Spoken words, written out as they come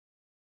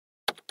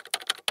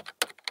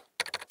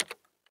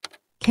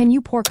Can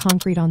you pour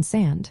concrete on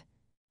sand?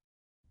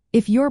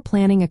 If you're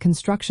planning a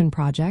construction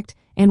project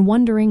and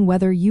wondering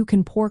whether you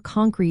can pour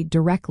concrete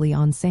directly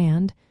on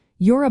sand,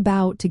 you're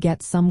about to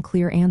get some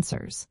clear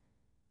answers.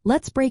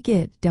 Let's break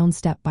it down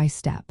step by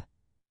step.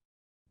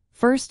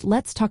 First,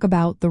 let's talk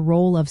about the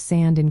role of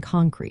sand in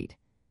concrete.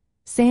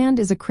 Sand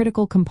is a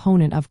critical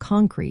component of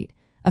concrete,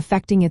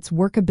 affecting its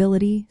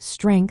workability,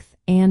 strength,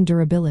 and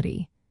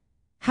durability.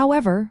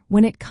 However,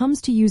 when it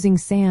comes to using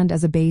sand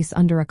as a base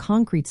under a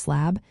concrete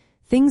slab,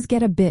 things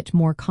get a bit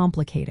more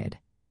complicated.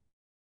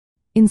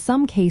 In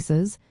some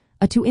cases,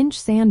 a 2-inch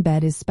sand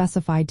bed is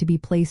specified to be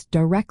placed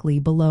directly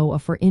below a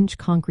 4-inch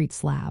concrete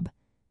slab.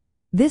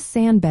 This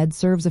sand bed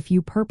serves a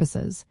few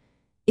purposes.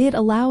 It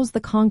allows the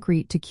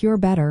concrete to cure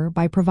better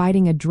by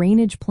providing a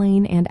drainage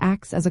plane and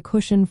acts as a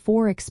cushion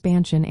for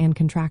expansion and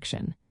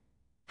contraction.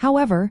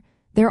 However,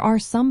 there are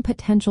some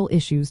potential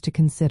issues to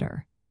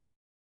consider.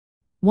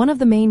 One of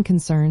the main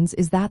concerns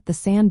is that the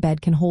sand bed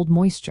can hold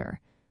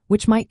moisture,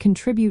 which might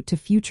contribute to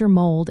future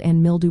mold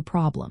and mildew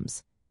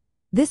problems.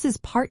 This is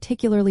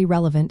particularly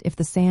relevant if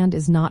the sand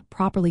is not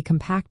properly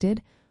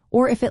compacted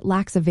or if it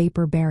lacks a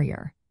vapor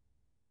barrier.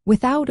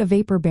 Without a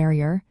vapor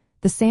barrier,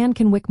 the sand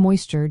can wick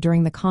moisture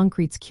during the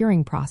concrete's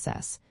curing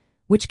process,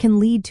 which can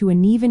lead to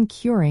uneven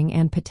curing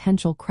and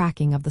potential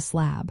cracking of the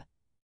slab.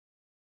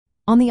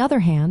 On the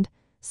other hand,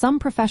 some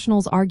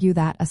professionals argue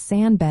that a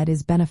sand bed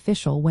is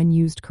beneficial when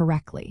used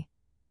correctly.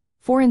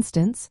 For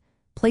instance,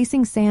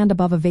 placing sand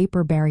above a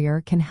vapor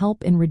barrier can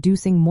help in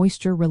reducing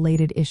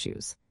moisture-related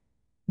issues.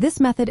 This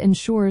method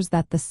ensures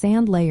that the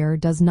sand layer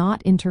does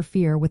not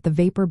interfere with the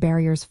vapor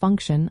barrier's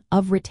function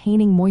of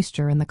retaining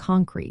moisture in the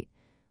concrete,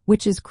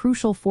 which is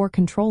crucial for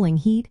controlling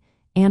heat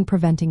and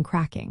preventing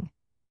cracking.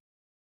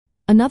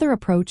 Another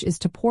approach is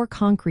to pour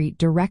concrete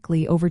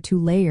directly over 2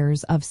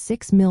 layers of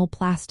 6 mil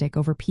plastic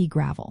over pea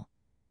gravel.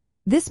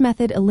 This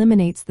method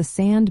eliminates the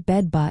sand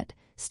bed but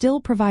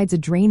still provides a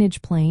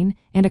drainage plane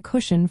and a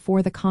cushion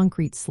for the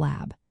concrete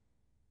slab.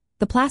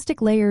 The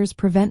plastic layers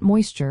prevent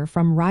moisture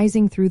from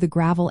rising through the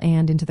gravel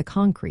and into the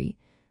concrete,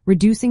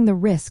 reducing the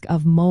risk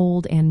of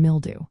mold and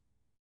mildew.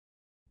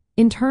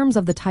 In terms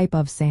of the type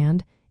of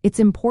sand, it's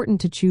important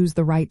to choose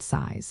the right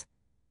size.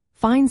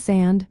 Fine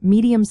sand,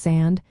 medium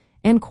sand,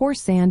 and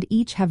coarse sand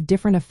each have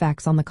different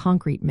effects on the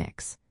concrete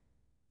mix.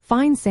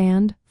 Fine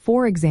sand,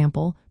 for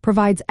example,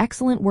 provides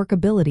excellent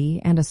workability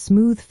and a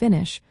smooth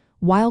finish,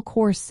 while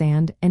coarse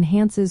sand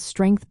enhances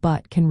strength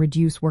but can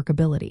reduce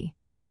workability.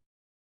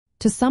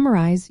 To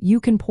summarize, you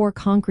can pour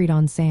concrete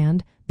on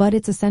sand, but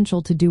it's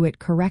essential to do it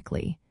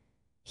correctly.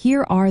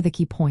 Here are the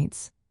key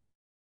points.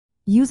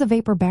 Use a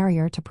vapor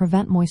barrier to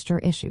prevent moisture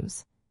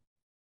issues.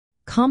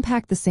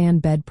 Compact the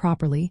sand bed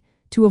properly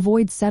to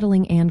avoid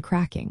settling and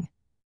cracking.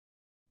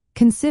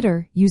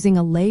 Consider using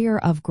a layer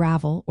of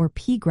gravel or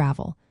pea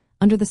gravel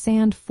under the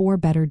sand for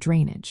better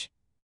drainage.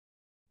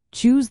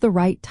 Choose the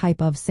right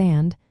type of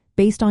sand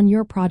based on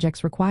your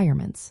project's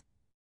requirements.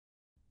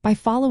 By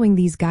following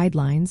these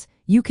guidelines,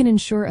 you can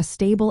ensure a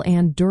stable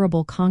and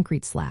durable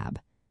concrete slab.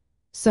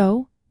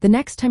 So, the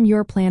next time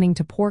you're planning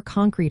to pour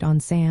concrete on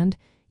sand,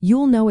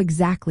 you'll know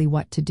exactly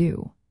what to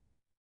do.